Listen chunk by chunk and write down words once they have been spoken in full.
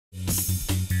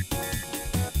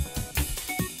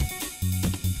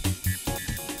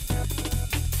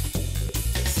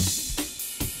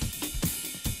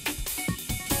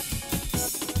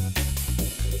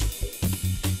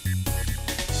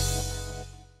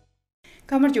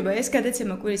გამარჯობა, ეს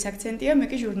გადაცემა კვირის აქცენტია, მე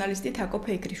კი ჟურნალისტი თაკო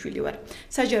ფეიქრიშვილი ვარ.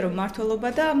 საჯარო მმართველობა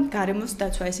და გარემოს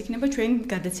დაცვა ეს იქნება ჩვენი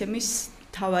გადაცემის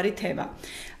მთავარი თემა.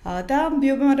 და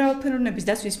ბიომრავალფეროვნების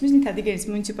დაცვის მიზნით ადგილობრივების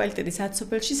მუნიციპალიტეტის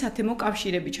სოფელში სათემო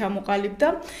კავშირები ჩამოყალიბდა.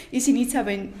 ისინი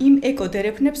იცავენ იმ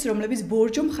ეკო-დერეფნებს, რომლებიც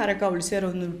ბორჯომ-ხარაგაულის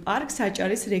ეროვნულ პარკს,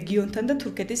 საჭარის რეგიონთან და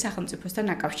თურქეთის სახელმწიფოსთან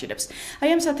აკავშირებს. აი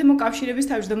ამ სათემო კავშირების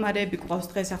თავმჯდომარეები გვყავს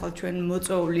დღეს ახლა ჩვენ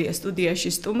მოწვეული სტუდიაში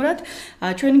სტუმრად.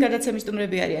 ჩვენი გადაცემის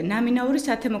სტუმრები არიან ნამინაური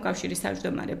სათემო კავშირის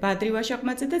თავმჯდომარე ბადრი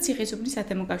ვაშაყმაძე და ციხისუბნის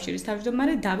სათემო კავშირის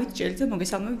თავმჯდომარე დავით ჭელიძე.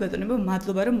 მოგესალმებით ბატონებო,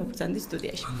 მადლობა რომ მოგბრძანდით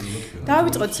სტუდიაში.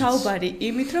 დავიწყოთ საუბარი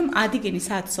იმით, რომ ადიგენის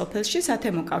სოფელში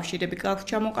სათემო კავშირები გაქვთ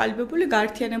ჩამოყალიბებული,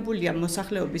 გაერთიანებულია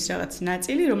მოსახლეობის რაღაც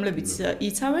ნაწილი, რომლებიც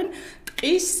იცავენ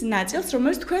ტყის ნაწილს,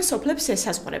 რომელიც თქვენ სოფლებს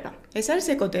ესაზღვრება. ეს არის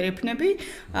ეკო-დერეფნები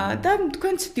და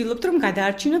თქვენ ცდილობთ რომ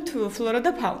გადაარჩინოთ ფლორა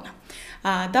და ფაუნა.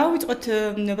 დავიწყოთ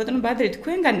ბატონო ბადრი,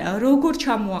 თქვენგან როგორ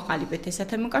ჩამოაყალიბეთ ეს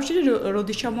სათემო კავშირი,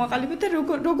 როდის ჩამოაყალიბეთ და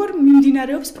როგორ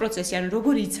მიმდინარეობს პროცესი, ანუ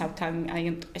როგორ იცავთ აი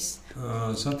ამ ტყეს?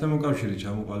 სათემო კავშირი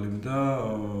ჩამოყალიბდა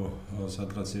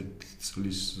სადღაც 1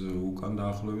 წლის უკან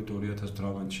დაახლოებით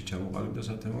 2018-ში ჩამოყალიბდა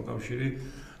სათემო კავშირი.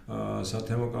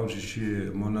 სათემო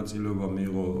კავშირში მონაწილეობა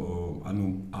მიიღო ანუ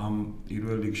ამ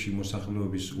პირველ რიგში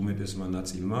მოსახლეობის უმეტესმა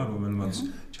ნაწილმა, რომელმაც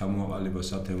ჩამოაყალიბა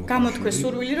სათემო კავშირი. გამოთქვეს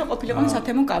სურვილი რომ ყოფილიყო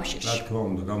სათემო კავშირში. რა თქმა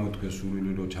უნდა, გამოთქვეს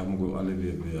სურვილი რომ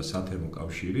ჩამოყალიბებია სათემო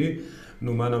კავშირი.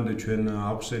 მანამდე ჩვენ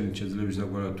აღვსენით შეძლების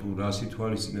დაგვარა თუ რა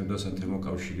ითვალისწინებდა სათემო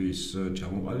კავშირის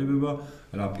ჩამოყალიბება,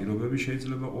 რა პირობები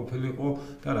შეიძლება ყოფილიყო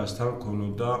და რასთან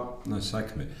ქონოდა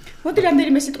საქმე. მოდი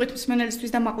რამდენიმე სიტყვით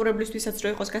მსმენელისთვის და მაყურებლისთვისაც რო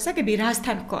იყოს გასაგები,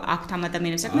 რასთან აქვთ ამ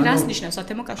ადამიანებს საქმე, რას ნიშნავს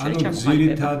სათემო კავშირის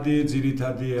ჩამოყალიბება?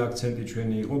 ძირითადი აქცენტი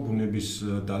ჩვენი იყო ბუნების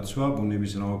დაცვა,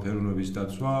 ბუნების მრავალფეროვნების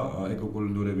დაცვა,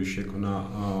 ეკო-კოლიდორების შექმნა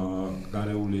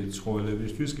გარეული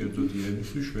ცხოველებისთვის, კერძოდ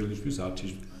ირემისთვის, შველისთვის,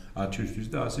 არჩევისთვის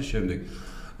და ასე შემდეგ.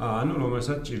 ანუ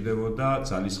რომელსაც ჭირდებოდა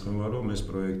ძალისხმევა, რომ ეს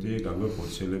პროექტი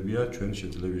გაგვეხორციელებია ჩვენ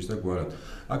შეძლების და გვარად.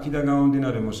 აქედან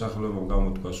გამომდინარე მოსახლეობამ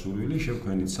გამოთქვა სურვილი,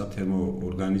 შევქმნით სათემო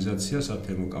ორგანიზაცია,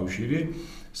 სათემო კავშირი.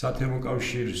 სათემო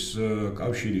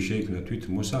კავშირი შეიქმნა თვით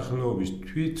მოსახლეობის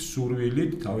თვით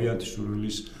სურვილით, თავიანთი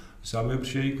სურვილის სამებს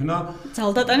შეიქმნა.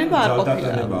 ძალდატანება არ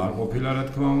ყოფილა, რა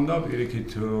თქმა უნდა, პირიქით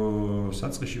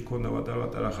საწყისში ჰქონდა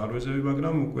პატარ-პატარა ხარვეზები,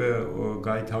 მაგრამ უკვე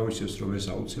გაითავისეს, რომ ეს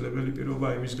აუცილებელი პირობა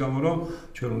იმის გამო, რომ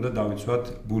ჩვენ უნდა დავიცვათ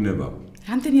ბუნება.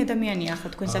 რამდენი ადამიანია ახლა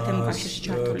თქვენ სათემო კავშირში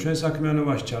ჩართული? ჩვენ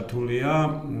საქმიანობაში ჩართულია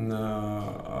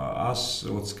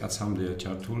 120 კაცამდეა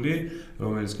ჩართული,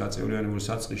 რომელიც გაწევრიანებული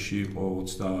საწყისში იყო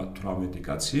 38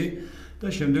 კაცი და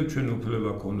შემდეგ ჩვენ უფლება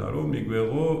ჰქონდა, რომ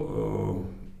მიგვეღო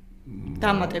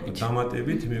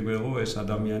დამატებით მიგვეღო ეს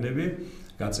ადამიანები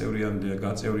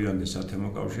გაწევრიანდნენ სათემო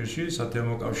კავშირში.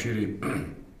 სათემო კავშირი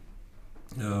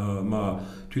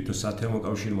თვითონ სათემო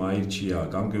კავშირმა აირჩია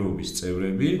გამგეობის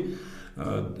წევრები.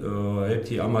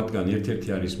 ერთ-ერთი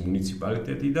არის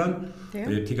მუნიციპალიტეტიდან,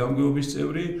 ერთი გამგეობის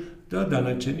წევრი და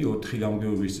დანარჩენი 4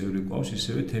 გამგეობის წევრი ყავს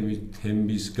ისევე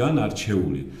თემისგან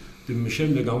არჩეული.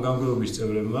 შემდეგ ამ გამგეობის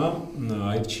წევრებმა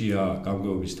აირჩია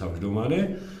გამგეობის თავმჯდომარე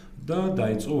და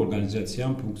დაიწყო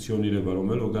ორგანიზაციამ ფუნქციონირება,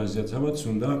 რომელიც ორგანიზაციამაც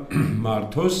უნდა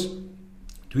მართოს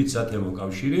თვით სათემო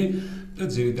კავშირი და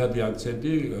ძირითადი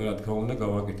აქცენტი, რა თქმა უნდა,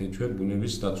 გავაკეთეთ ჩვენ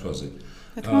ბუნების დაცვაზე.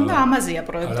 რა თქმა უნდა, ამაზეა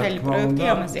მთელი პროექტი,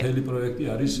 ამაზეა. მთელი პროექტი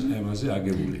არის ამაზე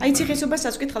აგებული. აი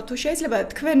ციხისუბანსაც ვკითხავ, თუ შეიძლება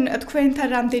თქვენთან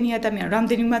რამდენი ადამიანი,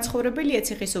 რამდენი მაცხოვრებელია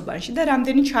ციხისუბანში და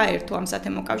რამდენი ჩაერთო ამ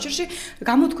სათემო კავშირში,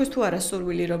 გამოთქვეს თუ არა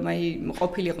სურვილი, რომ აი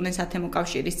ყოფილიყვნენ სათემო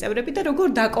კავშირის წევრები და როგორ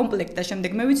დაკომპლექტდა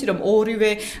შემდეგ. მე ვიცი, რომ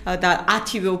 2-ვე და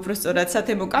 10-ვე უბრალოდ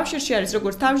სათემო კავშირში არის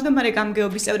როგორც თავმჯდომარე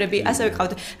გამგეობის წევრები, ასევე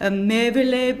ყავთ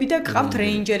მეველეები და ყავთ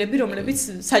რეინჯერები, რომლებიც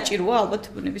საჭიროა ალბათ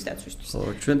ბუნების დაცვისთვის.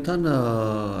 ჩვენთან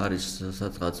არის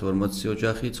სადღაც 40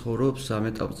 ოჯახი ცხოვრობს ამ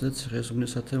ეტაპზე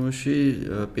ციხისუბნის სათემოში.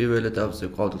 პირველ ეტაპზე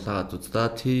ყავდათ რაღაც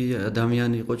 30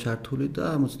 ადამიანი იყო ჩართული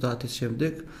და 30-ის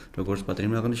შემდეგ, როგორც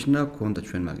პატრიმ აღნიშნა, ქონდა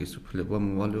ჩვენ მაგის უფლება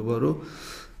მოვალეობა, რომ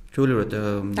ჩვეულებრივად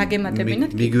დაგემატებინათ.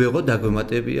 მიგვეღო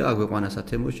დაგვემატებია, აგვეყვანა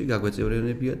სათემოში,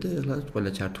 გაგვეწევრიანებია და ეხლა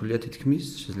ყველა ჩართულია თითქმის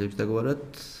შეძლებს დაგვარად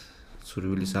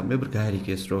სურვილის ამებრ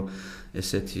გაერიქეს, რომ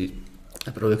ესეთი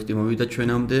პროექტი მოვიდა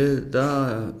ჩვენამდე და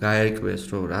გაერკვეს,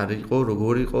 რომ რა იყო,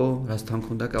 როგორ იყო, რასთან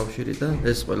ქონდა კავშირი და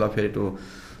ეს ყველაფერი რომ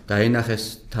დაინახეს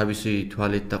თავისი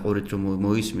თვალით და ყურით რომ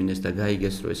მოისმინეს და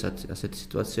გაიგეს, რომ ეს ასეთი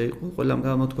სიტუაცია იყო, ყველამ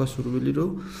გამოთქვა სურვილი,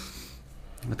 რომ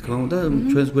რა თქმა უნდა,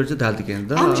 ჩვენს გვერდზე დადგენ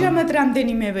და ამჟამად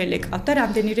რამდენი მეველე ყავთ და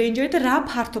რამდენი რეინჯერი და რა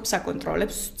ფართობს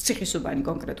აკონტროლებს ციხისუბანი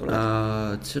კონკრეტულად?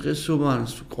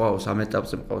 ციხისუბანს ყავს ამ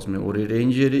ეტაპზე ყავს 2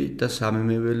 რეინჯერი და 3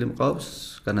 მეველე ყავს,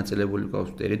 განაწილებული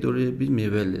ყავს ტერიტორიები,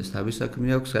 მეველეს თავის საქმე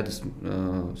აქვს,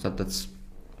 სადაც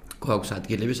ყავს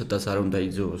ადგილები, სადაც არ უნდა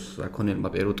იძოს აქონელმა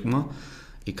პერუტმა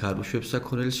იქ არ უშვებს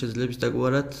საქონელის შეძლების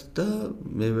დაგვარად და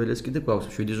მეველეს კიდე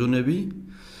გვაქვს 7 ზონები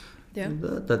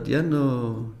და დადიან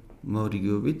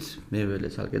მორიგიობით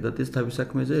მეველეს ალკე დადის თავის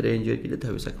საქმეზე, რეინჯერი კიდე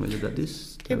თავის საქმეზე დადის.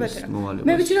 კი ბატონო.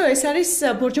 მე ვიცი რომ ეს არის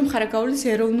ბორჯომხარაგაულის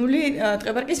ეროვნული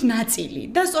ტყეპარკის ნაწილი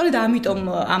და სწორედ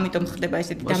ამიტომ ხდება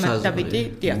ესეთი დამატებითი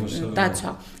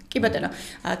დაცვა. კი ბატონო,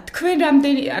 თქვენ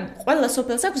რამდენი ყველა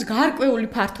სოფელს აქვს გარკვეული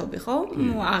ფართობი, ხო?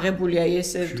 აღებულია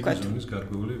ეს თქვა. ზონის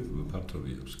გარკვეული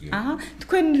ფართობი აქვს, კი. აჰა,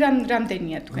 თქვენ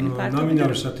რამდენია თქვენი ფართობი?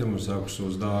 ნომინალურ სათემოს აქვს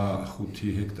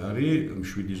 25 ჰექტარი,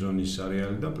 7 ზონის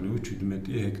არეალი და პლუს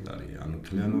 17 ჰექტარი. ანუ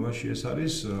თლიანობაში ეს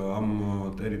არის ამ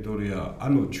ტერიტორია,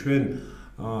 ანუ ჩვენ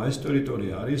ეს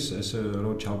ტერიტორია არის ესე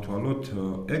რომ ჩავთვალოთ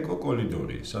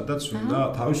ეკო-კოლიდორი, სადაც უნდა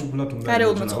თავისუფლად უნდა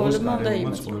გარეულ ცხოველებმა უნდა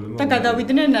იმოს და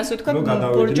გადავიდნენ ასე ვთქვათ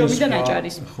ბორჯომიდან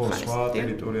აჭარის ხო, სხვა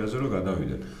ტერიტორიაზე რომ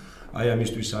გადავიდნენ. აი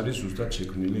ამისთვის არის ზუსტად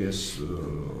შექმნილი ეს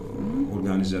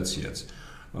ორგანიზაციაც.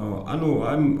 ანუ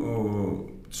ამ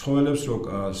ცხოველებს რო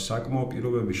საკმაო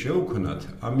პირობები შეუქმნათ,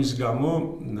 ამის გამო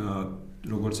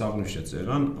როგორც აღნიშნეთ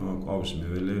წერან, ყავს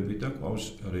მეველეები და ყავს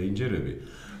რეინჯერები.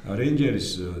 რეინჯერის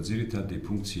ძირითადი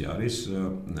ფუნქცია არის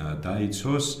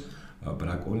დაიცოს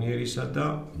ბრაკონიერისა და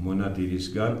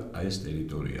მონადირისგან აი ეს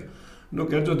ტერიტორია. ნუ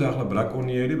კერძოდ ახლა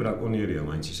ბრაკონიერია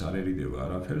მაინც ის არ ერიდება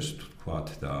არაფერს თქვათ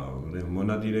და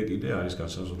მონადირე კიდე არის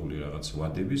განსაზღვრული რაღაც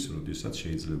ვადების, როდესაც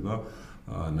შეიძლება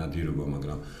ნადირობა,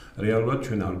 მაგრამ რეალურად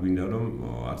ჩვენ არ გვინდა რომ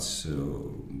არც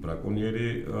ბრაკონიერი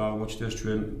აღმოჩნდეს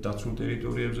ჩვენ დაცულ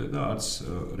ტერიტორიებზე და არც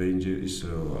რეინჯერის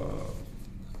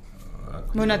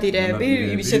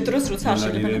მონადირეები ისეთ დროს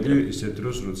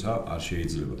როცა არ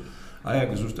შეიძლება. აი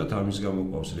აქ ზუსტად ამის გამო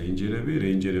ყავს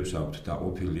რეინჯერებს აქვთ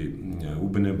დაყოფილი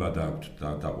უბნება და აქვთ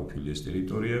დაყოფილი ეს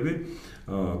ტერიტორიები.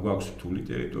 გვაქვს რთული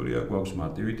ტერიტორია, გვაქვს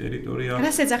მარტივი ტერიტორია.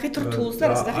 რას ეძახით რთულს და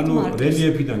რას ეძახით მარტივს?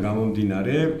 რელიეფიდან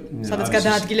გამომდინარე, სადაც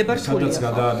გადაადგილება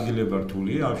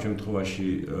რთულია. ამ შემთხვევაში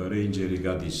რეინჯერი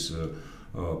გადის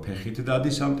ფეხით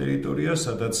დადის ამ ტერიტორიას,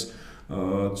 სადაც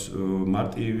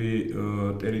მარტივი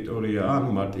ტერიტორია, ანუ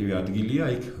მარტივი ადგილია,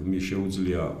 იქ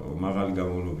შეუძლია მაღალი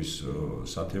გამოვნობის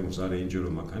სათემოს რეინჯერო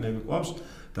მანქანები ყავს,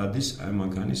 დადის ამ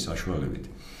მანქანის საშუალებით.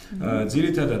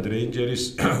 ძირითადად რეინჯერის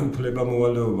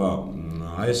უფლებამოვალეობა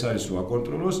აი ეს არის რომ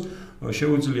აკონტროლოს,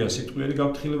 შეუძლია სიტყვიერი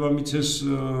გაფრთხილება მიცეს,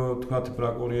 თქვათ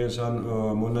ბრაკონიერს ან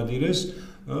მონადირეს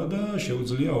და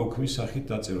შეუძლია ოქმის სახით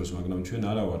დაწეროს, მაგრამ ჩვენ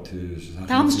არა ვართ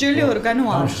დამსჯელი ორგანო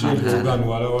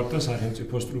არა ვართ და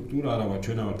სახელმწიფო სტრუქტურა არა ვართ,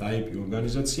 ჩვენ ვართ IP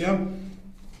ორგანიზაცია,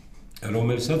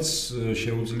 რომელსაც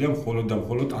შეუძლია მხოლოდ და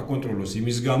მხოლოდ აკონტროლოს.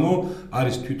 იმის გამო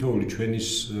არის თითოეული ჩვენის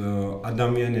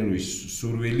ადამიანების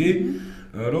სურვილი,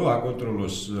 რომ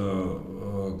აკონტროლოს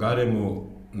გარემო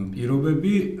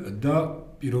პირობები და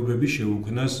პირობები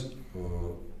შეუქმნას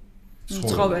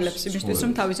ცხოველებს იმისთვის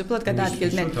რომ თავისუფლად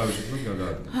გადაადგილდნენ.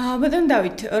 ბატონო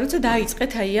დავით, როცა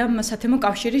დაიწყეთ აი ამ სათემო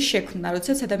კავშირის შექმნა,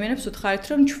 როდესაც ადამიანებს უთხარით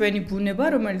რომ ჩვენი ბუნება,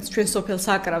 რომელიც ჩვენ სოფელს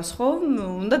აკრავს, ხო,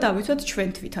 უნდა დავიცვათ ჩვენ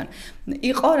თვითონ.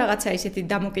 იყო რაღაცა ისეთი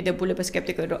დამოკიდებულება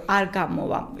სკეპტიკური რომ არ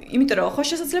გამოვა. იმიტომ რომ ხო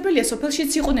შესაძლებელია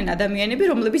სოფელშიც იყვნენ ადამიანები,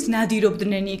 რომლებიც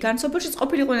ნადირობდნენ იქ, ან სოფელშიც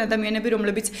ყოფილიყვნენ ადამიანები,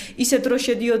 რომლებიც ისე დრო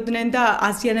შედიოდნენ და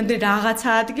აზიანებდნენ რაღაცა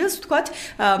ადგილს, ვთქვათ,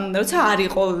 როცა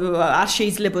არ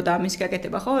შეიძლებოდა ამის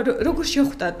გაკეთება, ხო? როგორ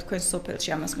შეხვდა თქვენ სოფელში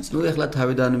ამას მოსახლეობას? ნუ ეხლა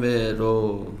თავიდანვე რომ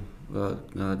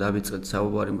დავიწყეთ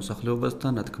საუბარი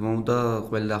მოსახლეობასთან, რა თქმა უნდა,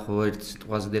 ყველა ხო ერთ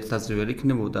სიტყვაზე ერთად ვერ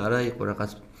იქნებოდა, არა, იყო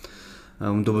რაღაც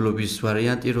უნდობლობის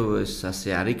ვარიანტი, რომ ეს ასე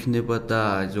არ იქნება და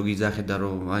ზოგი იძახდა,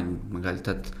 რომ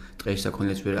მაგალითად ტყეის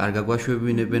საქონელს არ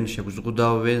გაგვაშვებინებენ,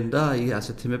 შეგვზღუდავენ და აი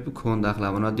ასეთ თემები ქონდა. ახლა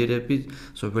მონადირეები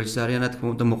სოფელში არიან, რა თქმა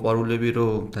უნდა, მოყვარულები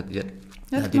რომ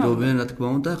დადირობენ, რა თქმა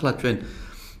უნდა, ახლა ჩვენ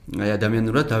აი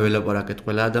ადამიანურად დაველაპარაკეთ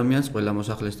ყველა ადამიანს, ყველა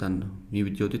მოსახლესთან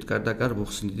მივიდიოდით კარდაკარ,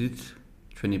 ვუხსნიდით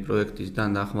ჩვენი პროექტის და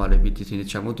დახმარებით ისინი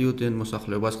ჩამოდიოდნენ,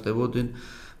 მოსახლეობას ხდებოდნენ,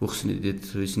 ვუხსნიდით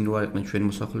ისინი რო არიყვნენ ჩვენ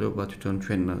მოსახლეობა, თვითონ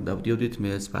ჩვენ დავდიოდით,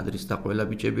 მეც პადრის და ყველა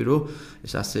ბიჭები, რომ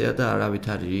ეს ასეა და არავით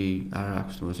არ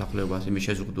აქვს მოსახლეობას იმის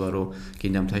შეზღუდვა, რომ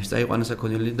კიდე მთაში წაიყვანა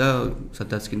საქონელი და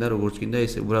სადაც კიდე როგორც კიდე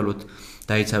ესე უბრალოდ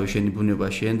დაიცავი შენი ბუნება,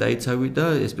 შენ დაიცავი და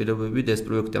ეს პირობები და ეს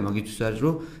პროექტი მაგისთვის არის,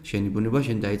 რომ შენი ბუნება,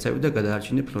 შენ დაიცავი და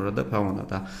გადაარჩინე ფლორა და ფაუნა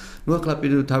და ნუ ახლა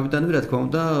თავიდანვე რა თქმა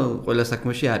უნდა, ყველა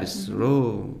საქმეში არის, რომ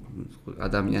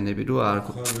ადამიანები რო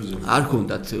არ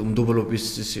ქონდათ უნდობლობის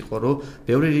ის იყო, რომ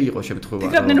ბევრი ბევრი იყო შემთხვევა.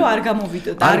 ფიქრობდნენ რომ არ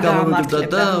გამოვიდოდა, არ გამოვიდოდა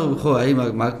და ხო, აი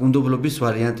მაგ უნდობლობის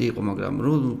ვარიანტი იყო, მაგრამ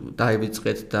რომ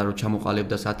დაივიწყეთ და რომ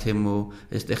ჩამოყალიბდა სათემო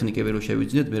ეს ტექნიკები რომ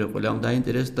შევიძინეთ, მე რომ ყველამ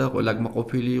დაინტერესდა, ყველა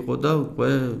გმაყოფილი იყო და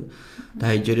უკვე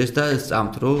დაიჯერეს და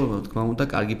სწამთ რომ თქმა უნდა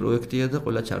კარგი პროექტია და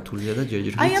ყველა ჩართულია და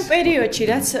ჯერჯერობით. აი ამ პერიოდში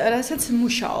რასაც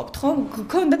მუშაობთ, ხო?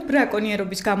 გქონდათ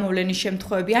ბრაკონიერობის გამოვლენის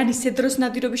შემთხვევები, ან ისე დროს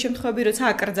ნადირობის შემთხვევები, როცა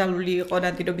აკრძალული იყო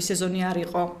ნადირობის სეზონი არ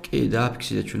იყო. კი,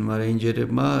 დააფიქსირეთ ჩვენმა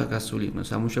რეინჯერებმა, გასული იყვნენ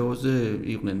სამუშაოზე,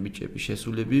 იყვნენ ბიჭები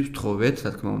შესულები, ვთხოვეთ,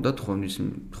 რა თქმა უნდა,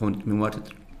 თხოვნით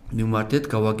მიმართეთ,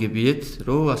 გავაგებიეთ,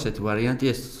 რომ ასეთი ვარიანტი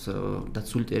ეს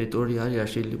დაცული ტერიტორია არის, არ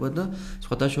შეიძლება და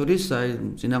სხვათა შორის აი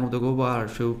წინააღმდეგობა არ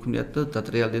შეუქმნიათ და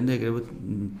დატრიალდნენ და ეგრევე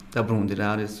დაბრუნდნენ რა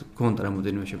არის, გქონდა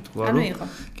რამოდენიმე შემთხვევა, რომ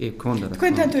კი, გქონდა რა.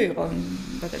 თქვენთან თუ იყო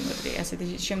ბატონო ასეთი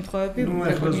შემთხვევები? ნუ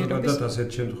ახლა ზოგადად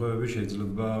ასეთი შემთხვევები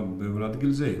შეიძლება ბევრ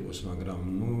ადგილზე იყოს, მაგრამ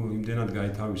ნუ იმდენად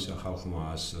გაითავისა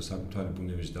ხალხმა საკუთარი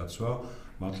ბუნების დაცვა,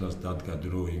 მართლაც დადგა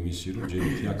დრო იმისი, რომ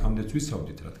ჯერითი აქამდეც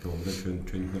ვიცავდით, რა თქმა უნდა,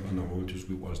 ჩვენი ქვეყანა ყოველთვის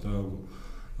გვიყვარს და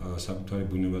საკუთარი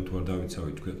ბუნება თუ არ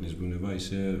დავიცავით, ქვეყნის ბუნება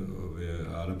ისე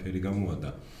არაფერი გამოადა.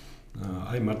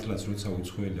 აი მართლაც როცა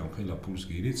უცხოელი ამ ხელა ფულს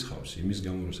გირიცხავს, იმის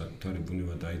გამო რომ საკუთარი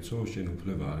ბუნება დაიცო, შენ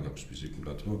უფლება არ გაქვს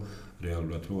ფიზიკურად, რომ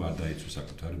რეალურად რომ არ დაიცო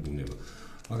საკუთარი ბუნება.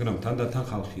 მაგრამ თანდათან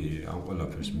ხალხი ამ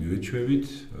ყველაფერს მივეჩვევით,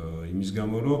 იმის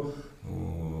გამო რომ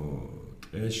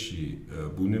ტყეში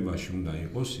ბუნებაში უნდა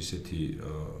იყოს ისეთი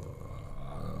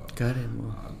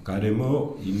გარემო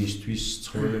იმისთვის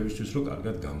ცხოველებისთვის რომ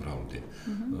კარგად გამრავლდნენ.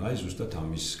 აი ზუსტად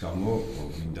ამის გამო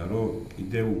მინდა რომ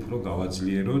კიდევ უფრო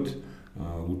გავაძლიეროთ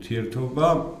ურთიერთობა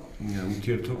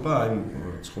აი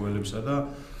ცხოველებსა და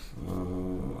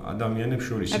ადამიანებს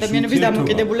შორის. ადამიანების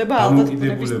დამოკიდებულება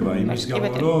იმის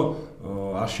გამო რომ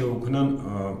არ შეუქმნან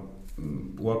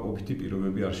უარყოფითი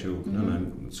პირობები არ შეუქმნან ამ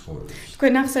ცხოველებს.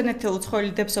 თქვენ ახსენეთ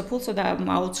უცხოელი დებსოფულსა და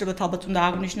აუცილებლად ალბათ უნდა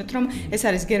აღვნიშნოთ, რომ ეს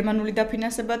არის გერმანული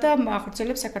დაფინანსება და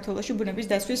ახორციელებს საქართველოში ბუნების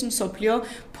დაცვის მსოფლიო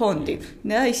ფონდი.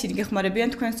 და ისინი გეხმარებიან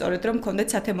თქვენ სწორედ რომ გქონდეთ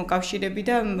სათემო კავშირები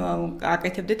და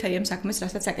აკეთებდეთ აი ამ საქმეს,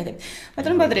 რასაც აკეთებთ.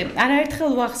 ბატონო ბადრე,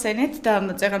 არაერთხელ ვახსენეთ და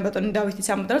წეღან ბატონი დავითიც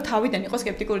ამბობდა, რომ თავიდან იყო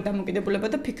სკეპტიკური დამოკიდებულება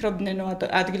და ფიქრობდნენ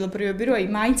ადგილობრივები, რომ აი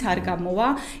მაინც არ გამოვა,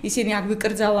 ისინი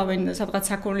აგვიკრძალავენ სადღაც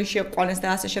საქონლში შეყვანეს და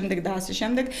ასე შემდეგ და ასე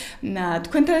შემდეგ.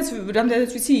 თქვენთანაც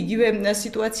რამდენადაც ვიცი იგივე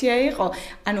სიტუაცია იყო.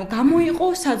 ანუ გამოიყო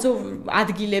საძოვ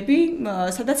ადგილები,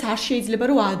 სადაც არ შეიძლება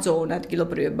რომ აძოვონ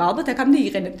ადგილობრივებმა. ალბათ აქამდე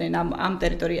იყენებდნენ ამ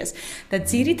ტერიტორიას. და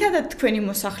ძირითადად თქვენი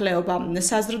მოსახლეობა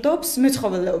საზრდოობს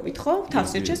მეცხოველეობით, ხო?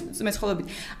 თავს ირჩევს მეცხოველეობით.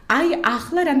 აი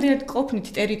ახლა რამდენად ყოფნით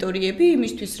ტერიტორიები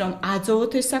იმისთვის რომ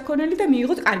აძოვოთ ეს საქონელი და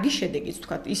მიიღოთ კარგი შედეგიც,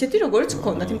 თქვათ. ისეთი როგორც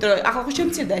გქონდათ, იმიტომ რომ ახლა ხო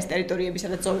შემცირდა ეს ტერიტორიები,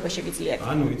 სადაც ზოობა შეგიძლიათ.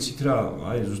 ანუ იცით რა,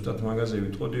 აი ზუსტად მაგაზე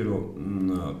ვიტყოდი რომ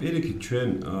პირიქით ჩვენ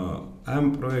ამ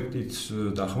პროექტით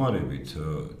დახმარებით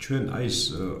ჩვენ აი ეს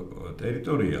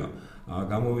ტერიტორია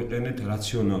გამოვიყენეთ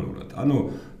რაციონალურად. ანუ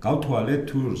გავთვალეთ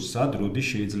თუ სად როდის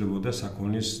შეიძლებოდა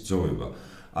საქონლის ძოვება.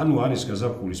 ანუ არის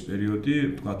გაზაფხულის პერიოდი,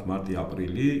 თქვათ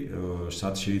მარტი-აპრილი,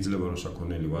 სად შეიძლება რომ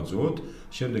საქონელი ვაძოვოთ,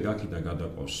 შემდეგ აქედან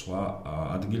გადაყვავს სხვა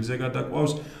ადგილზე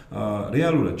გადაყვავს.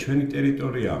 რეალურად ჩვენი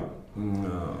ტერიტორია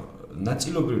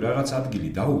ნაწილობრივ რაღაც ადგილი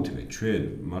დაუთმეთ ჩვენ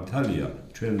მართალია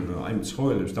ჩვენ აი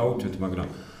ცხოველებს დაუთმეთ მაგრამ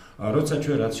როცა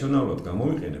ჩვენ რაციონალურად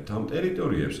გამოვიყენებთ ამ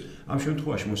ტერიტორიებს ამ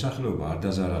შემთხვევაში მოსახლეობა არ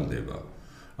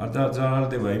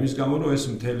დაზარალდება იმის გამო რომ ეს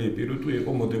მთელი პირუტყვი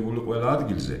იყო მოდებული ყველა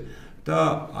ადგილზე და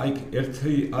აი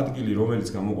ერთი ადგილი რომელიც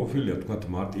გამოყოფილია თქვათ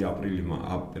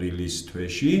მარტი-აპრილის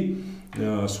თვეში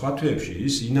სხვა თვეებში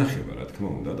ის ინახება რა თქმა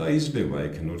უნდა და იზრდება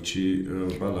იქ ნორჩი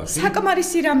ბალახი.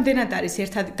 საკმარისი რამდენად არის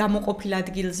ერთ გამოყოფილ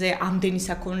ადგილზე ამდენი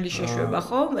საქონლის შეშვება,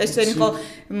 ხო? ესენი ხო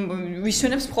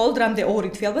ვისვენებს მხოლოდ რამდენი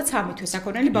 2 თვე ალბათ 3 თვე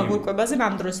საქონელი ბაგურკვებაზე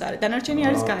ამ დროს არის. დანარჩენი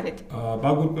არის გარეთ.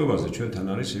 ბაგურკვებაზე ჩვენთან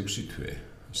არის 6 თვე.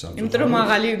 იმიტომ რომ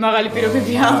მაღალი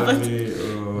პირობებია ალბათ.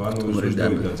 ანუ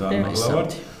ზუსტად ძალიან მაღლა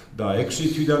და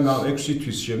 6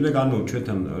 თვის შემდეგ ანუ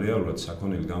ჩვენთან რეალურად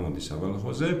საქონელი გამოდის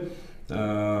საბალახოზე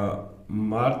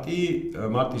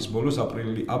მარტის ბოლოს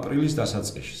აპრილის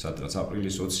დასაწყისში, სადღაც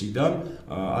აპრილის 20-დან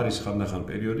არის ხანდახან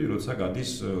პერიოდი, როცა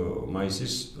გადის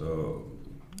მაისის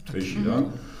თვეში რა.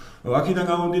 აქედან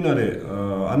გამომდინარე,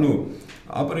 ანუ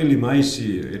აპრილი-მაისი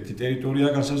ერთი ტერიტორია,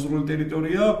 განსაზღვრული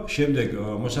ტერიტორია, შემდეგ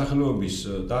მოსახლეობის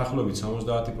დაახლოებით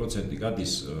 70%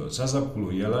 გადის საზაფხულო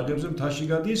იალაღებზე, მთაში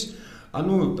გადის,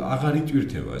 ანუ აღარ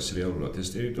იტვირთება ეს რეალურად ეს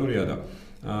ტერიტორია და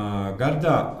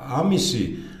გარდა ამისი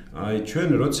აი ჩვენ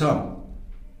როცა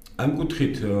ამ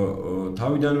კუთხით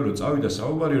თავიდანვე რომ წავიდა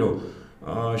საუბარი რომ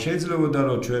შეიძლებოდა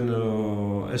რომ ჩვენ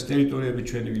ეს ტერიტორიები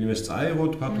ჩვენი ვინმეს წაეღო,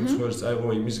 თქვა თუ ცხოველს წაეღო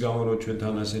იმის გამო რომ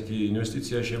ჩვენთან ასეთი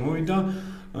ინვესტიცია შემოვიდა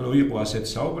ანუ იყო ასეთ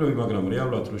საუბრები, მაგრამ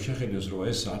რეალურად რო შეხედოს, რომ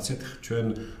ეს არც ერთ ჩვენ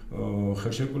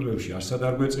ხელშეკრულებებში არსად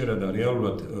არ გვეწერა და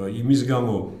რეალურად იმის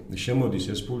გამო შემოდის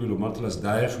ეს ფული, რომ მართლაც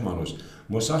დაეხმაროს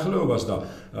მოსახლეობას და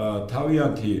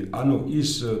თავიანთი, ანუ ის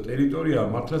ტერიტორია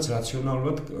მართლაც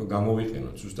რაციონალურად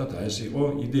გამოვიყენოთ. ზუსტად ეს იყო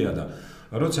იდეა და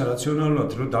როცა რაციონალურად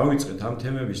რო დავიწყეთ ამ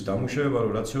თემების დამუშავება,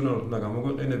 რომ რაციონალურად უნდა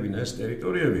გამოგვეყენებინა ეს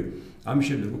ტერიტორიები, ამის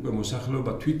შემდეგ უკვე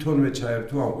მოსახლეობა თვითონვე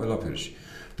ჩაერთო ამ ყველაფერში.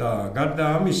 და გარდა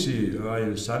ამისი, აი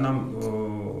სანამ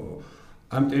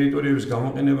ამ ტერიტორიების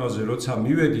გამოყენებაზე როცა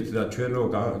მივედით და ჩვენ რო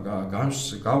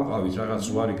გავყავით რაღაც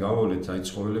ზღვარი გავავლეთ, აი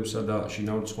ცხოველებსა და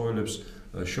შინაურ ცხოველებს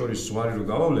შორის ზღვარი რო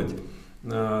გავავლეთ,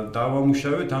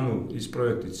 დავამუშავეთ, ანუ ის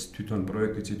პროექტიც, თვითონ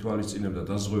პროექტიც ითვალისწინებდა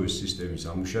დაზღვევის სისტემის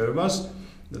ამუშავებას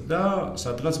და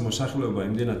სადღაც მოსახლეობა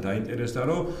იმდენად დაინტერესდა,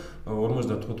 რომ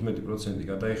 55%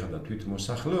 გადაიხადა თვით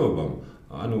მოსახლეობამ,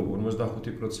 ანუ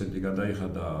 55%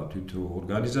 გადაიხადა თვით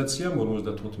ორგანიზაციამ,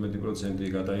 55%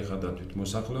 გადაიხადა თვით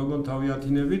მოსახლეობამ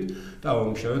თავიანთინებით და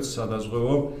ამუშავეთ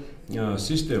სადაზღვევო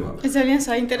სისტემა. ეს ძალიან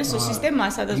საინტერესო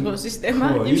სისტემაა, სადაზღვევო სისტემა.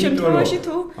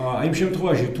 იმ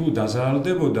შემთხვევაში თუ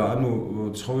დაზარალდებოდა, ანუ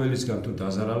ცხოველისგან თუ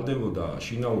დაზარალდებოდა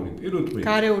შინაური პირუტყვი,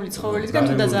 გარეული ცხოველისგან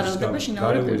თუ დაზარალდება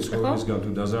შინაური პირუტყვი, ცხოველისგან თუ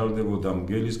დაზარალდებოდა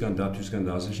მგელისგან, დათვისგან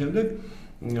და ასე შემდეგ,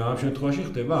 ამ შემთხვევაში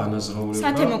ხდება ანაზღაურება.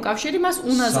 სათემო კავშირი მას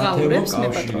უნაზღაურებს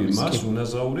მეპატრონის. მას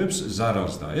უნაზღაურებს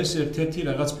ზარალს და ეს ერთ-ერთი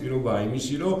რაღაც პირობაა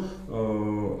იმისი, რომ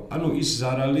ანუ ის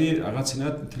ზარალი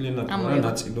რაღაცნაირად მთლიანად არა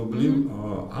ნაწილობრივ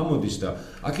ამოდის და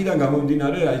აქედან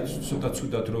გამომდინარე, აი ცოტა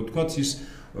ცუდად რო ვთქვათ, ის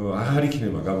აღარ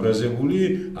იქნება გაბრაზებული,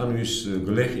 ანუ ის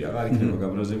გლეხი აღარ იქნება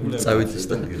გაბრაზებული.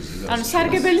 ანუ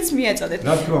სარგებელიც მიაწოდეთ.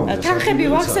 თანხები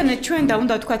ვახსენეთ ჩვენ და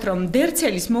უნდა ვთქვათ, რომ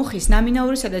დერცელის მოხის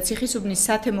ნამინაურისა და ციხისუბნის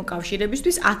სათემო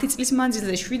კავშირებისთვის 10 წლის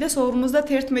მანძილზე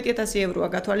 751.000 ევროა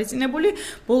გათვალისწინებული,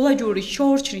 ბოლაჯურის,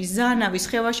 შორჩრის, ზანავის,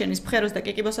 ხევაშენის, ფხეროს და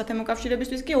კიკიბოს სათემო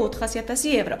კავშირებისთვის კი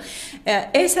 400.000 евро.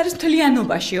 ეს არის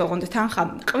მთლიანობაში ოღონდ თანხა.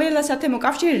 ყველა სათემო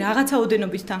კავშირი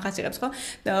რაღაცაოდენობის თანხას იღებს, ხო?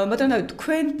 ბატონო,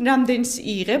 თქვენ რამდენს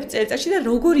იღებთ წელიწადში და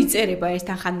როგორ იწერება ეს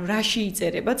თანხა, რაში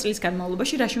იწერება წლის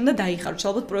განმავლობაში, რაში უნდა დაიხარჯოს?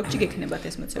 ალბათ პროექტში გექნებათ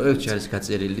ეს მოცემული. პროექტში არის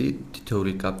გაწერილი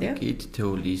თითოეული კაპიკი,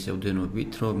 თითოეული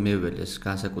ისევდენობით, რომ მეველეს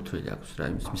განსაკუთრებული აქვს რა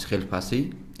მის ხელფასი,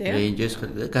 რეინჯერს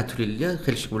გათვლილია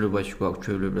ხელშეკრულებაში გვაქვს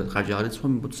ჩვეულებრივად ხარჯი აღარ იცვა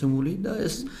მოცემული და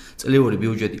ეს წლიური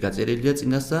ბიუჯეტი გაწერილია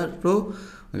წინასწარ, რომ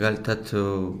მაგალითად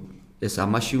ეს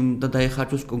ამაში უნდა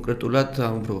დაიხარჯოს კონკრეტულად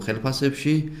უფრო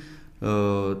ხელფასებში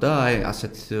და აი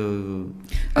ასეთ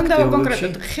უნდა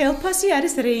კონკრეტულად ხელფასი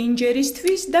არის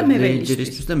რეინჯერისთვის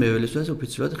და მეველისთვის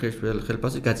ოფიციალურად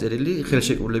ხელფასი გაწერილი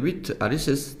ხელშეკრულებით არის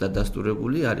ეს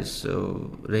დადასტურებული არის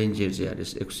რეინჯერზე არის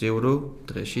 6 евро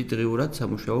დღეში დღიურად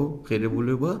სამუშაო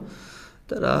ღირებულება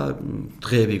და რა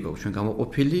დღეები გვაქვს ჩვენ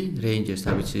გამოყოფილი რეინჯერს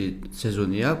თავისი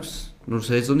სეზონი აქვს ну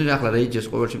სეზონი რა ახლა რეინჯერს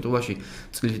ყოველ შემთხვევაში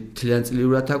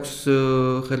თლიანწლიურად აქვს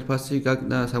ხელფასი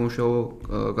სამუშაო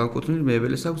განკუთვნილი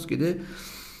მეველეს აქვს კიდე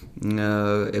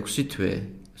 6 თვე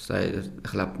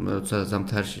ახლა როცა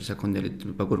ზამთარში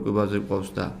საქონელი ბაგორკვებაზე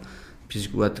ყავს და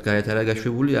ფიზიკურად გარეთ არა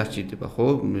გაშვებული არ ჭირდება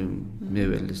ხო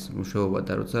მეველეს მუშაობა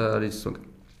და როცა არის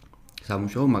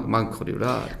სამუშაო მაგ ხრივ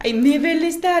რა აი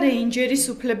მეველეს და რეინჯერის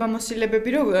უფლებამოსილებები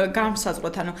რო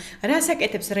გამსაზღვროთ ანუ რას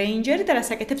აკეთებს რეინჯერი და რას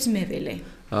აკეთებს მეველე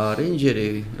რეინჯერი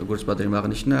როგორც პატრიმ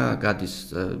აღნიშნა გადის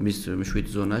მის მშვიდ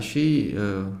ზონაში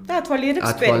და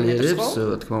ათვალიერებს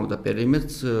რა თქმა უნდა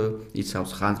პერიმეტრს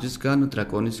იცავს ხანძრისგან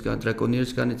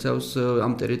დრაკონიერისგან იცავს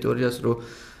ამ ტერიტორიას რო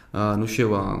ну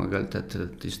შევა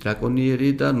მაგალითად ის დრაკონიერი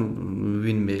და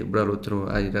ვინმე უბრალოდ რომ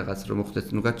აი რაღაც რომ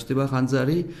მოხდეს ну გაჩნდება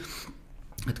ხანძარი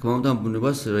რა თქმა უნდა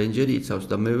ბუნებას რეინჯერი იცავს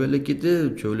და მეველე კიდე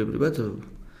ჩვეულებრივად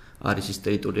არის ის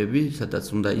ტერიტორიები სადაც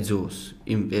უნდა იძოვოს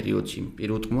იმ პერიოდში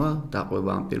პირუტყმა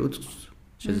დაყვება ამ პირუტყს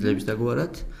შეძლებს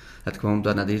დაგვარად რა თქმა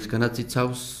უნდა ნადირისგანაც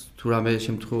იცავს თუ რამე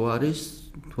შემთხვევა არის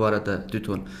თუ არა და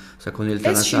თვითონ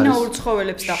საქონელთანაც არის შინაურ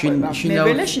ცხოველებს დაყვება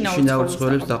მეველე შინაურ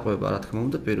ცხოველებს დაყვება რა თქმა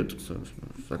უნდა პირუტყს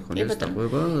საქონელს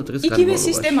დაყვება დღის განმავლობაში იგივე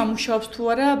სისტემა მუშაობს თუ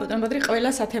არა ბატონო ბადრი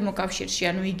ყველა სათემო კავშირში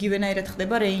ანუ იგივენაირად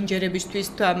ხდება რეინჯერებისთვის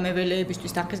და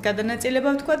მეველეებისთვის თანხის გადანაწილება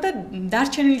ვთქვა და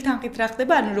დარჩენილი თანხით რა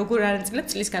ხდება ანუ როგორ არანაწილებ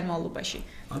წლის განმავლობაში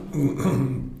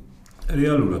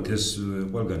რეალურად ეს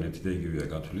ყველგან ერთი და იგივეა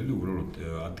გათვლილი უბრალოდ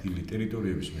ადგილი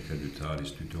ტერიტორიების მიხედვით არის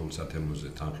თითოეულ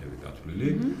სათემოზე თანხები გათვლილი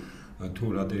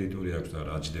თუ რა ტერიტორია აქვს და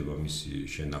რა ჯდება მისი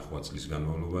შენახვა წლის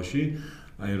განმავლობაში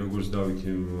აი როგორც დავითი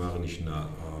აღნიშნა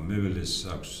მეველეს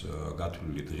აქვს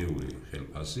გათვლილი დღიური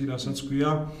ხელფასი რასაც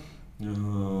ქვია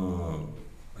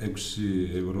 6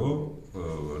 евро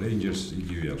რეინჯერს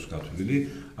იგივე აქვს გათვლილი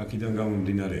აქედან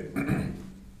გამომდინარე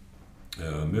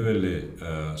მეველე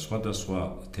სხვადასხვა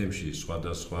თემში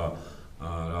სხვადასხვა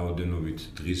რაოდენობით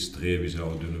დღეების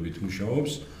რაოდენობით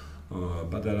მუშაობს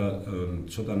პატარა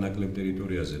ცოტა ნაკლებ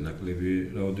ტერიტორიაზე ნაკლები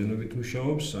რაოდენობით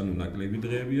მუშაობს, ანუ ნაკლები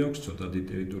დღეები აქვს, ცოტა დიდ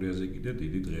ტერიტორიაზე კიდე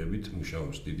დიდი დღეებით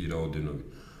მუშაობს, დიდი რაოდენობით.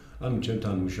 ანუ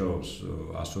ჩემთან მუშაობს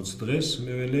 120 დღეს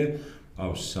მეველე,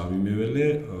 ყავს 3 მეველე,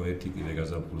 ერთი კიდე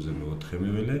გაზაფხულზე 4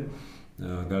 მეველე.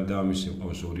 გარდა ამისა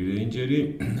ყავს 2 რეინჯერი.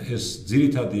 ეს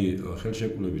ძირითადი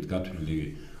ხელშეკრულებით გათვლილი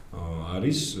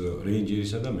არის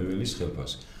რეინჯერისა და მეველის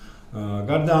ხელფასი.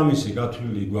 გარდა ამისა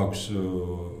გათვლილი გვაქვს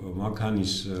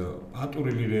მანქანის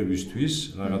პატრულირებისთვის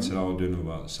რაღაც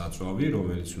რაოდენობა საწვავი,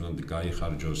 რომელიც უნდა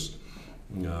გაიხარჯოს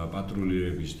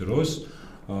პატრულირების დროს.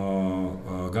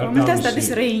 რომელთაც დადის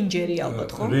რეინჯერი ალბათ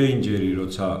ხო? რეინჯერი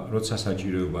როცა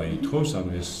საჭიროება ითხოვს,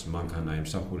 ანუ ეს მანქანა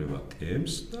ემსახურება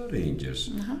ტემპს და რეინჯერს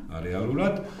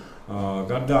რეალურად.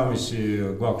 გარდა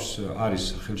ამისა გვაქვს არის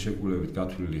ხელშეკრულებით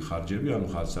გათვლილი ხარჯები, ანუ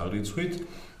ხარჯ-აღრიცხვით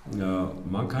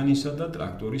მანქანისა და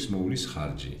ტრაქტორის მოვლის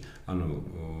ხარჯი. ანუ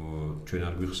ჩვენ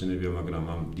არ გვიხსენებია, მაგრამ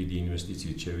ამ დიდი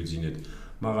ინვესტიციით შევიძინეთ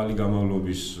მაღალი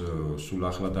გამავლობის სულ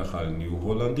ახლად ახალი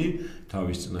ნიუ-ჰოლანდი,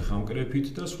 თავის წინა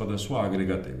ხამკრეფით და სხვადასხვა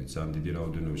აგრეგატებით, ძალიან დიდი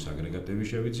რაოდენობის აგრეგატები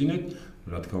შევიძინეთ,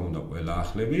 რა თქმა უნდა, ყველა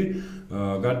ახლები.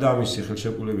 გარდა ამისა,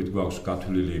 ხელშეკრულებით გვაქვს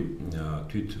გათვლილი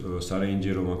თვით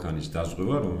სარეინჯერო მანქანის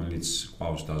დაზღვევა, რომელიც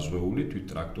ყავს დაზღვეული, თვით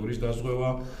ტრაქტორის დაზღვევა.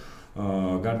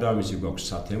 გარდა ამისა, გვაქვს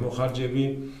სათემო ხარჯები.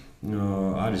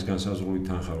 არის განსაზღვრული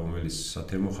თანხა, რომელიც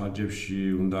სათემო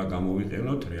ხარჯებში უნდა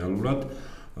გამოვიყენოთ რეალურად.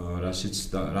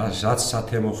 რაც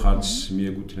სათემო ხარჯს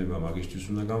მიეკუთვნება, მაგისთვის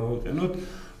უნდა გამოვიყენოთ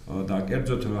და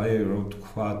კერძოდ რო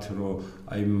ვთქვათ, რომ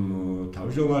აი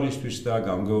თავმჯდომარისთვის და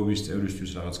გამგეობის წევრისთვის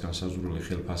რაღაც განსაზღვრული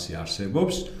ხელფასი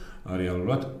არსებობს,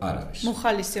 რეალურად არ არის.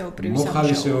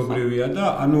 მოხალისეობრივია და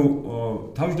ანუ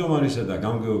თავმჯდომარისა და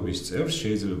გამგეობის წევრს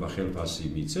შეიძლება ხელფასი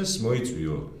მიცეს,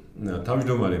 მოიწვიო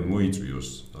თავმჯდომარემ მოიწვიოს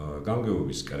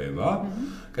გამგეობის კრება,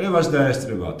 კრებას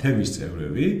დაესწრება თემის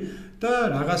წევრები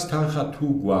და რაღაც თანხა თუ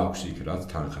გვაქვს იქ, რაც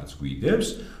თანხაც გვიდებს,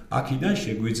 აქედან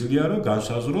შეგვიძლია რომ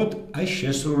განსაზღვროთ აი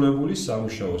შესრულებული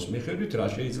სამუშაოს მიხედვით რა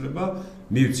შეიძლება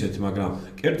მივცეთ, მაგრამ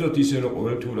კერძოდ ისე რომ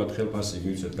ყოველთვიურად ხელფასი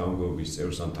მივცეთ გამგეობის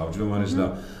წევრს ან თავმჯდომარეს და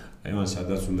ამან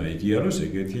სადაც უნდა იგიაროს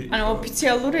ეგეთი ანუ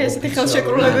ოფიციალური ესეთი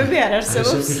ხელშეკრულებები არ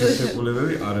არსებობს. ესეთი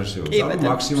ხელშეკრულებები არ არსებობს. ანუ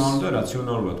მაქსიმალურად და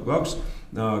რაციონალურად გვაქვს.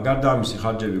 გარდა ამისა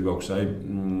ხარჯები გვაქვს, აი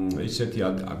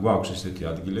გვაქვს ესეთი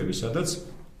ადგილები, სადაც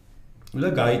უნდა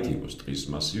გაითიბოს ტყის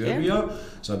მასივებია,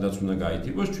 სადაც უნდა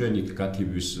გაითიბოს ჩვენი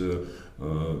გათიბვის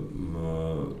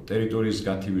ტერიტორიის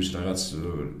გათიბვის რაღაც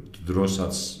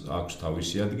დროსაც აქვს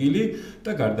თავისი ადგილი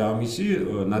და გარდა ამისა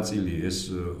ნაწილი ეს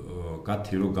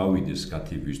რო გავიდეს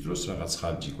გათიბვის დროს რაღაც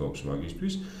ხარჯი გვაქვს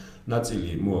მაგისთვის.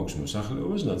 ნაწილი მოაქვს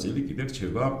მოსახლეობას, ნაწილი კიდევ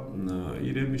რჩება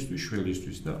ირემისთვის,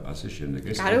 შველისთვის და ასე შემდეგ.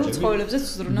 ეს გარეულ ცხოველებზეც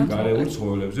ვზრუნავთ. გარეულ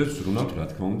ცხოველებზეც ვზრუნავთ, რა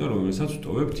თქმა უნდა, რომელსაც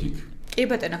ვტოვებთ იქ. კი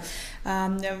ბატონო.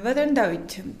 ბატონო დავით,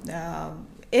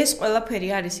 ეს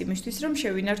ყველაფერი არის იმისთვის, რომ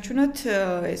შევინარჩუნოთ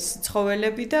ეს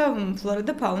ცხოველები და ფლორა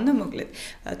და ფაუნა მოკლედ.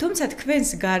 თუმცა თქვენს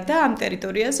გარდა ამ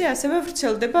ტერიტორიაზე ასევე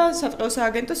ვრცელდება სატყეო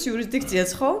სააგენტოს იურისდიქციაც,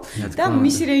 ხო? და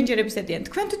მისი რეინჯერების დადიან.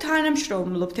 თქვენ თუ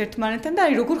თანამშრომლობთ ერთმანეთთან და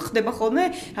როგორ ხდება ხოლმე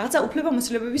რაღაცა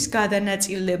უფლებამოსილებების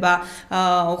გადანაწილება?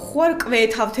 ხوار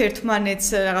კვეთავთ ერთმანეთს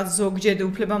რაღაც ზოგჯერ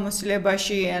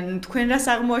უფლებამოსილებაში, ან თქვენ რას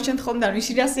აღმოაჩენთ ხოლმე და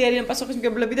ისინი რას არიან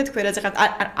პასუხისმგებლები და თქვენ რა ზღათ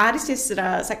არის ეს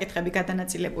საკითხები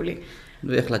გადანაწილებული?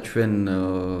 ეხლა ჩვენ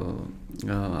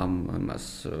ამ მას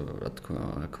რა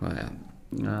თქმა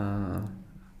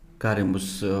გარემოს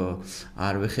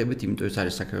არ ვეხებით, იმიტომ ეს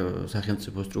არის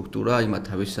სახელმწიფო სტრუქტურა, იმათ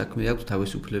თავისი საქმე აქვს,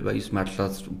 თავისი უფლება, ის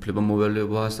მართლაც უფლება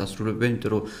მოვალეობას ასრულებენ,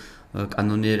 იმიტომ რომ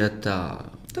კანონიერად და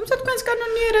თუმცა თქვენს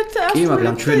კანონიერად ასრულებთ. კი,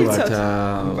 მაგრამ ჩვენ ვართ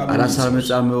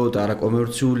არასამეწარმეო და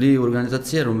არაკომერციული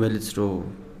ორგანიზაცია, რომელიც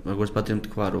როგორც პატრიოტი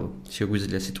თქვა, რომ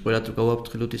შეგვიძლია სიტყვერად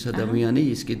გავაფრთხილოთ ის ადამიანი,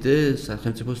 ის კიდე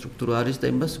სახელმწიფო სტრუქტურა არის და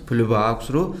იმას უფლება აქვს,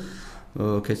 რომ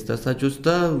ქეცდასაჯოს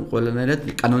და ყველანაირად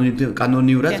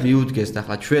კანონიურად მიუდგეს.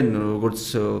 ახლა ჩვენ როგორც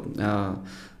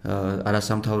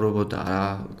არასამთავრობო და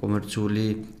არაკომერციული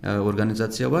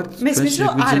ორგანიზაცია ვართ, ჩვენ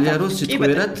შეგვიძლია რომ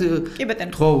სიტყვერად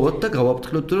თხოვოთ და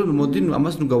გავაფრთხილოთ, რომ მოდი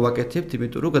ამას ნუ გავაკეთებთ,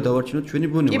 იმიტომ რომ გადავარჩინოთ ჩვენი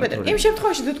ბუნება. კი ბატონო, იმ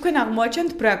შემთხვევაში თუ თქვენ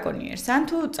აღმოაჩენთ ბრაკონიერს, ან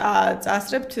თუ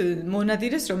წასწრებთ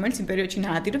მონადირეს, რომელიც იმ პერიოდში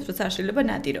ნადირობს, როცა არ შეიძლება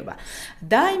ნადირობა.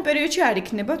 და იმ პერიოდში არ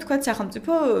იქნება, თქვა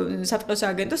სახელმწიფო სატყეო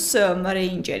სააგენტოს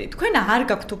რეინჯერი. თქვენ არ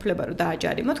გაქვთ უფლება რომ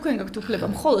დააჯარიმოთ, თქვენ გაქვთ უფლება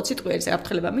მხოლოდ სიტყვიერის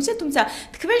გაფრთხილება მისცეთ, თუმცა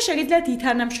თქვენ შეგიძლიათ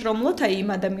ითანამშრომლოთ აი იმ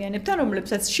ადამიანებთან,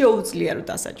 რომლებსაც შეუძლია რომ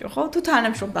დასაჯო, ხო? თუ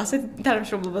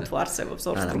თანამშრომლობა თუ არსებობს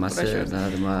ორ სტრუქტურაში.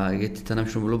 ეგეთი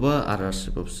თანამშრომლობა არ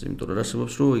არსებობს, იმიტომ რომ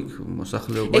არსებობს, რომ იქ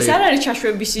მოსახლეობა ეს არ არის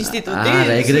ჩაშვების ინსტიტუტი?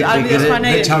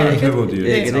 მე ჩავერთებოდი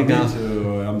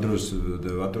ამ დროს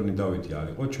ბატონი დავითი არ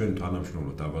იყო, ჩვენ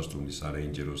თანამშრომლობთ დაბასტუნის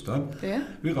სარეინჯეროსთან.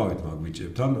 ვიყავით მაგ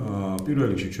ბიჭებთან. პირველ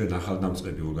რიგში ჩვენ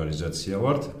ახალდამწყები ორგანიზაცია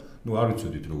ვართ. არ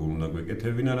ვიცოდით როგორ უნდა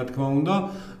გვეკეთებინა, რა თქმა უნდა.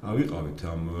 ვიყავით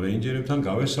ამ რეინჯერებთან,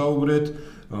 გავესაუბრეთ.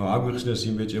 აგვიხსნეს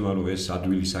იმ ბეჭემა, რომ ეს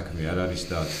ადვილი საქმე არ არის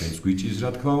და ჩვენს გვიჭის,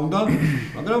 რა თქმა უნდა.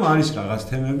 მაგრამ არის რაღაც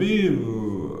თემები,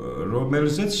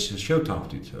 რომელზეც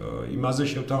შევთანხმდით. იმაზე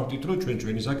შევთანხმდით, რომ ჩვენ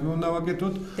ჩვენი საქმე უნდა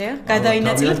ვაკეთოთ.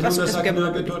 გადაინაწილოთ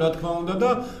პასუხისმგებლობა, რა თქმა უნდა და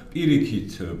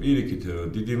პირიქით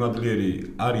დიდი მადლიერი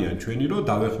არიან ჩვენი, რომ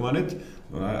დავეხმარეთ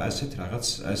ასეთ რაღაც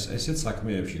ესეთ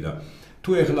საქმეებში და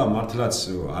თუ ეხლა მართლაც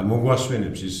არ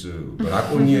მოგვასვენებს ის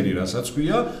დრაკონიერი რასაც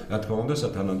ქვია, რა თქმა უნდა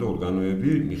სათანადო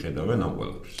ორგანოები მიხედავენ ამ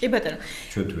ყველაფერს. კი ბატონო.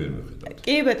 ჩვენ თუ ვერ მიხედავთ.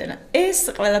 კი ბატონო. ეს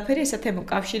ყველაფერი სათემო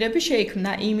კავშირები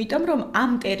შეიქმნა იმიტომ, რომ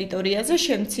ამ ტერიტორიაზე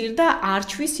შემცირდა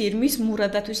არჩვის, ირმის,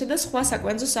 მურადათვისა და სხვა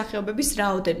საკვანძო სახეობების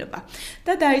რაოდენობა.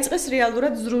 და დაიწყეს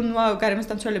რეალურად ზრუნვა გარემოს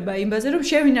დამცველობა იმ ბაზაზე, რომ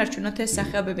შევინარჩუნოთ ეს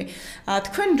სახეობები.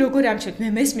 თქვენ როგორ ამჩნევთ? მე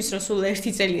მესმის რომ სულ 1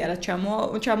 წელია რა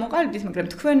ჩამოყალიბდით, მაგრამ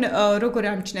თქვენ როგორ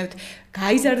ამჩნევთ?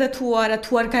 გაიზარდა თუ არა,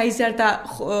 თუ არ გაიზარდა,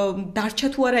 დარჩა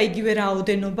თუ არა იგივე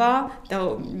რაოდენობა და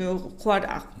ხوار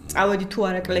წავედი თუ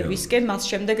არა კლებისკენ, მას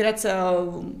შემდეგ რაც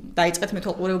დაიწყეთ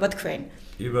მეთვალყურეობა თქვენ.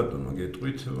 კი ბატონო,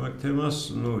 გეტყვით მაგ თემას,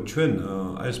 ჩვენ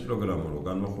ეს პროგრამა რო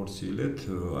განვახორციელეთ,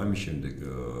 ამის შემდეგ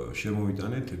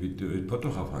შემოვიტანეთ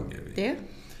ფოტოხაფანგები.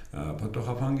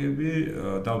 ფოტოხაფანგები,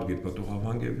 დავდგეთ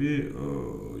ფოტოხაფანგები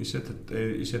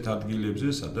ისეთ ადგილებზე,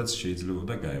 სადაც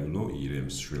შეიძლება გაევლო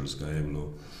ირემს, შველს გაევლო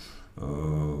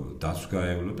დაცვას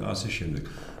გაევლო და ასე შემდეგ.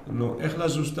 ეხლა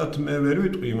ზუსტად მე ვერ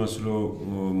ვიტყვი იმას, რომ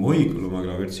მოიკლო,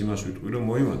 მაგრამ ვერც იმას ვიტყვი, რომ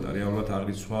მოიმატა. რეალურად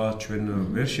აღრიცხვა ჩვენ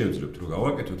ვერ შევძლებთ, რომ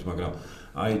გავაკეთოთ, მაგრამ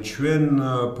აი ჩვენ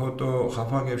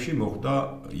ფოტოხაფანგებში მოხდა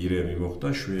ირემი, მოხდა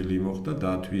შველი, მოხდა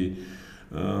დათვი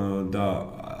და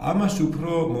ამას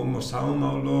უფრო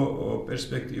საომავლო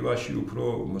პერსპექტივაში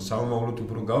საომავლოდ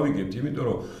უფრო გავიგებთ, იმიტომ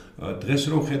რომ დღეს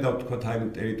რო ხედავთ თქვა აი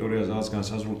ტერიტორიაზე, რაღაც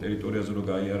განსაზღვრულ ტერიტორიაზე რო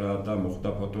გაიარა და მოხდა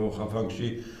ფოტოხაფანგში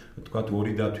თქვა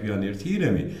 2 დათვი ან 1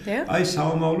 ირემი, აი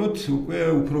საომავლოდ უკვე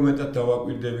უფრო მეტად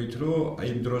დავაკვირდებით, რომ აი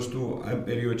იმ დროს თუ ამ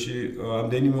პერიოდში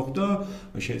ამდენი მოხდა,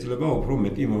 შეიძლება უფრო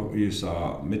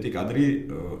მეტი კადრი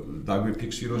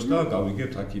დაგვიფიქსიროს და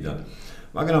გავიგებთ აქედან.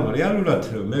 მაგრამ რეალურად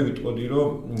მე ვიტყოდი, რომ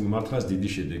მართლაც დიდი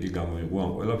შედეგი გამოიღო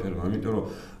ამ ყველაფერმა, იმიტომ რომ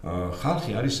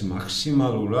ხალხი არის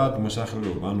მაქსიმალურად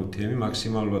მოსახლეობა, თემი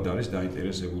მაქსიმალურად არის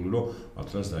დაინტერესებული, რომ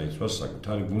მართლაც დაიცვას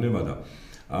საკუთარი ბუნება და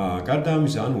გარდა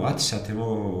ამისა, 10 სათემო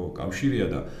კავშირია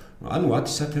და 10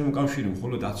 სათემო კავშირი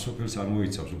მხოლოდ 10 სოფელს არ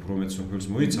მოიცავს, უფრო მეტ სოფელს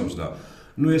მოიცავს და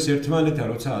ეს ერთმანეთთან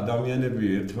როცა ადამიანები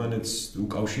ერთმანეთს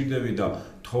უკავშირდები და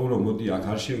თხოვ რომ მოდი აქ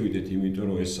არ შევიდეთ, იმიტომ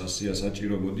რომ ეს სასია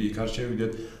საჭირო, მოდი იქ არ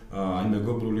შევიდეთ, აი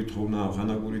მეგობრული თხოვნა,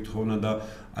 ხანაგური თხოვნა და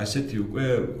ასეთი უკვე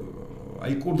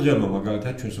აი კურდღელმა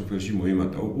მაგალითად ჩვენ სოფელში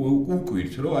მოიმატა,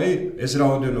 უკვირთ, რომ აი ეს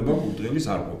რაოდენობა კურდღელის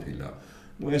არ ყოფილა.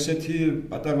 ესეთი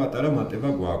პატარ-პატარა მატება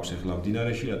გვაქვს ახლა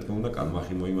მდინარეში, რა თქმა უნდა,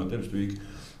 კალმახი მოიმატებს თუ იქ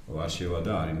არ შევა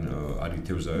და არ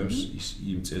ითევზავებს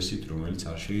იმ წესით, რომელიც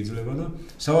არ შეიძლება და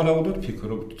სავარაუდოდ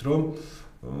ფიქრობთ, რომ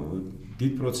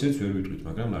დიდ პროცენტს ვერ ვიტყვით,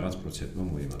 მაგრამ რაღაც პროცენტმა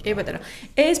მოიმატა. კი ბატონო,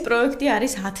 ეს პროექტი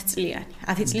არის 10 წლიანი.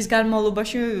 10 წლის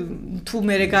განმავლობაში თუ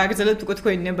მე გააგრძელებთ უკვე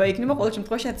თქვენი ნება იქნება, ყოველ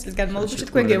შემთხვევაში 10 წლის განმავლობაში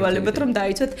თქვენ გევალებათ, რომ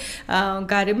დაიცვათ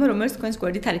გარემო, რომელიც თქვენს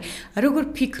გვერდით არის. როგორ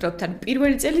ფიქრობთ, ან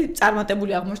პირველი წელი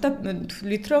წარმატებული აღმოჩნდა,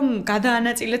 თვლით, რომ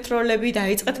გადაანაწილეთ როლები,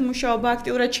 დაიწყეთ მუშაობა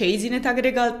აქტიურად, შეიძინეთ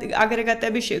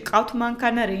აგრეგატები, ყავთ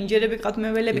მანქანა, რეინჯერები, ყავთ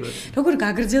მეველები. როგორ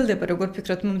გაგრძელდება, როგორ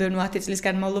ფიქრობთ მომდევნო 10 წლის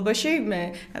განმავლობაში, მე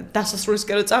დასასრულისკენ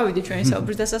რო წავიდი ჩვენი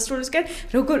საუბრის დასასრულისკენ,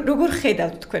 როგორ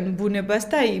ხედავთ თქვენ ბუნებას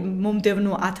და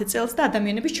მომდევნო 10 წელს და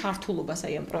ადამიანების ჩართულობას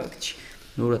აი ამ პროექტში?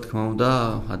 რა თქმა უნდა,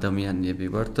 ადამიანები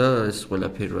ვარ და ეს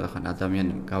ყველაფერი რა ხან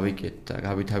ადამიანები გავიგეთ და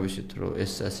გავითავისეთ, რომ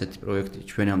ეს ასეთი პროექტი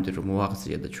ჩვენამდე რომ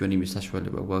მოაღწია და ჩვენი მის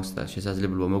საშუალება გვაქვს და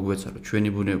შესაძლებლობა მოგვეცა, რომ ჩვენი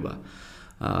ბუნება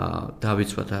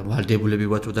დავიცვათ, ვალდებულები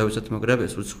ვართ რომ დავიცვათ, მაგრამ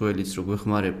ეს უცხოელიც რო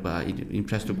გვეხმარება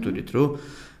ინფრასტრუქტურით, რომ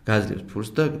გაძლევს ფულს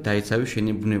და დაიცავი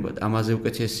შენი ბუნება. ამაზე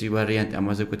უკეთესი ვარიანტი,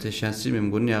 ამაზე უკეთესი შანსი მე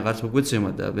მგონი აღარც მოგვეცემა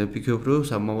და მე ვფიქრობ, რომ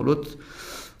სამომავლოდ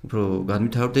უფრო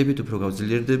განვითარდებით, უფრო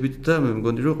გავძლიერდებით და მე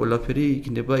მგონი, რომ ყველაფერი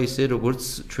იქნება ისე,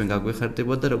 როგორც ჩვენ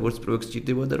გაგვეხარდება და როგორც პროექტს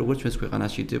ჭირდება და როგორც ჩვენს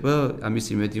ქვეყანას ჭირდება, ამის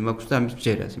იმედი მაქვს და ამის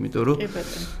ჯერას, იმიტომ რომ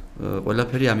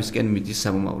ყველაფერი ამისკენ მიდის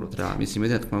სამომავლოდ რა, ამის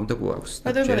იმედი რა თქმა უნდა გვაქვს.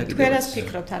 ბატონო, თქვენ რას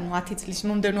ფიქრობთ, ანუ 10 წლის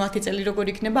მომდევნო 10 წელი როგორ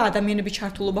იქნება, ადამიანების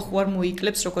ჩართულობა ხო არ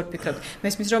მოიკლებს, როგორ ფიქრობთ?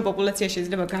 მესმის რომ პოპულაცია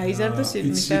შეიძლება გაიზარდოს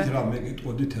იმის და იცით რა, მე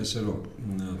გიტყოდით ესე რომ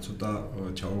ცოტა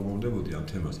ჩავუღოვდებოდი ამ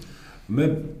თემას. მე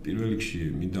პირველ რიგში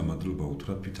მინდა მადლობა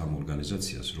უთხრათ ამ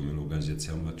ორგანიზაციას, რომელიც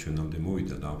ორგანიზაციამ ჩვენამდე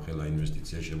მოვიდა და ამ ხელა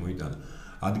ინვესტიცია შემოიტანა.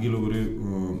 ადგილობრივ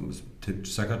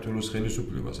საქართველოს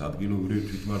ხელისუფლებას, ადგილობრივ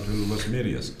თვითმმართველობას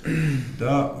მერიას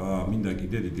და მინდა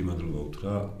კიდე დიდი მადლობა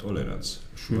უთხრა ტოლერანტს,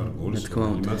 შუარგოლს,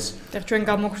 რომელმაც ჩვენ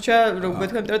გამოგვრჩა, როგორ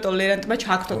ვთქვათ, ტოლერანტმა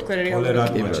ჩაქთო თქვენ რეალურად.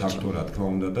 ტოლერანტმა ჩაქთო, რა თქმა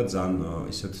უნდა და ძალიან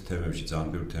ისეთ თემებში, ძალიან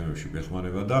ბევრ თემებში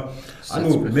გვეხმარება და ანუ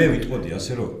მე ვიტყოდი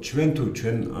ასე რომ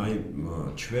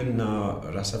ჩვენ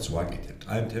რასაც ვაკეთებთ,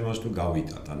 აი ამ თემას თუ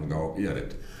გავიტანთ, ანუ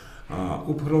გავაყიარებთ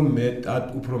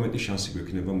უფრო მეტი შანსი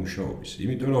გვექნება მუშაობის.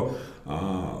 იმიტომ რომ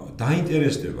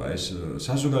დაინტერესდება ეს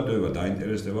საზოგადოება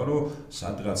დაინტერესდება რომ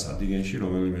სადღაც ადგენში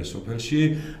რომელიმე სოფელში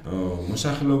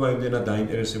მოსახლეობა იმდენად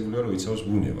დაინტერესებულია რომ იცავს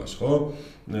ბუნებას, ხო?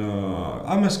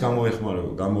 ამას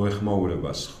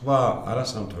გამოეხმაურება სხვა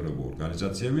არასამთავრობო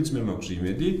ორგანიზაციებიც, მე მაქვს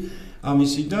იმედი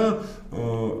ამისი და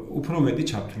უფრო მეტი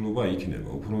ჩართულობა იქნება,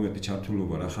 უფრო მეტი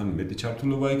ჩართულობა, რახან მეტი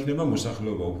ჩართულობა იქნება,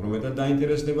 მოსახლეობა უფრო მეტად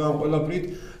დაინტერესდება ამ ყველაფრით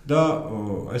და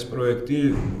ეს პროექტი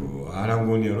არ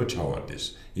ამგონია რომ ჩავარდეს.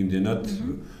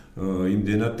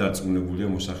 იმდენად დარწმუნებულია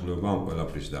მოსახლეობა ამ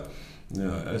ყველაფრის და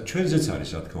ჩვენზეც არის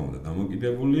რა თქმა უნდა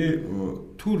დამოკიდებული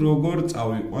თუ როგორ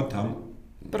წავიყვანთ ამ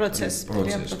პროცესს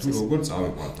თუ როგორ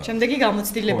წავიყვანთ. შემდეგი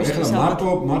გამოცდილებისთვის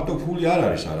მარტო ფული არ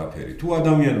არის არაფერი. თუ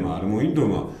ადამიანმა არ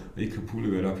მოინდომა, იქ ფული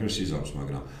ვერაფერს იზავს,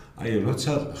 მაგრამ აი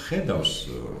როცა ხედავს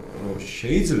რომ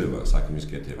შეიძლება საქმის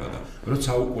კეთება და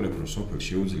როცა უყურებ რომ სოფელში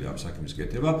შეუძლია ამ საქმის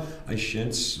კეთება, აი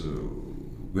შენს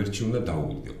გვერდში უნდა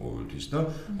დაუდგე ყოველთვის და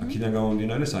აქედან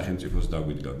გამომდინარე სახელმწიფოს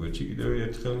დაგვიდგა გვერდში კიდევ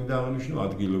ერთხელ მინდა აღნიშნო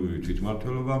ადგილობრივი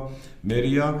თვითმმართველობა,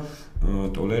 მერია,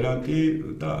 ტოლერანტი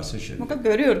და ასე შემდეგ. მოკლედ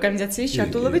ბევრი ორგანიზაციის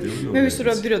ჩართულობით მე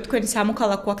ვისურვებდი რომ თქვენი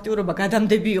სამოქალაქო აქტიურობა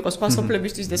გადამდები იყოს სხვა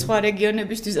სოფლებისთვის და სხვა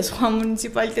რეგიონებისთვის და სხვა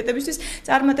მუნიციპალიტეტებისთვის.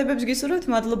 წარმატებებს გისურვებთ,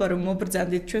 მადლობა რომ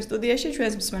მობრძანდით ჩვენ სტუდიაში,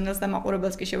 ჩვენს მსმენელს და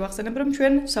მაყურებელს კი შევახსენებ რომ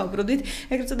ჩვენ საუბრობდით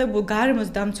ეგრეთ წოდებულ გარემოს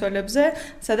დამცველებზე,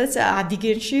 სადაც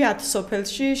ადიგენში,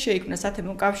 სოფელში შეიქმნა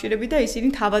სათემო კავშირები და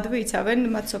ისინი თავადვე იცავენ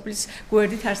მათ სოფლის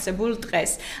გვერდით არსებულ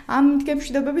ტყეს. ამ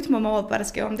მდგომარეობით მომავალ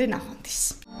პარასკევამდე ნახვამდის.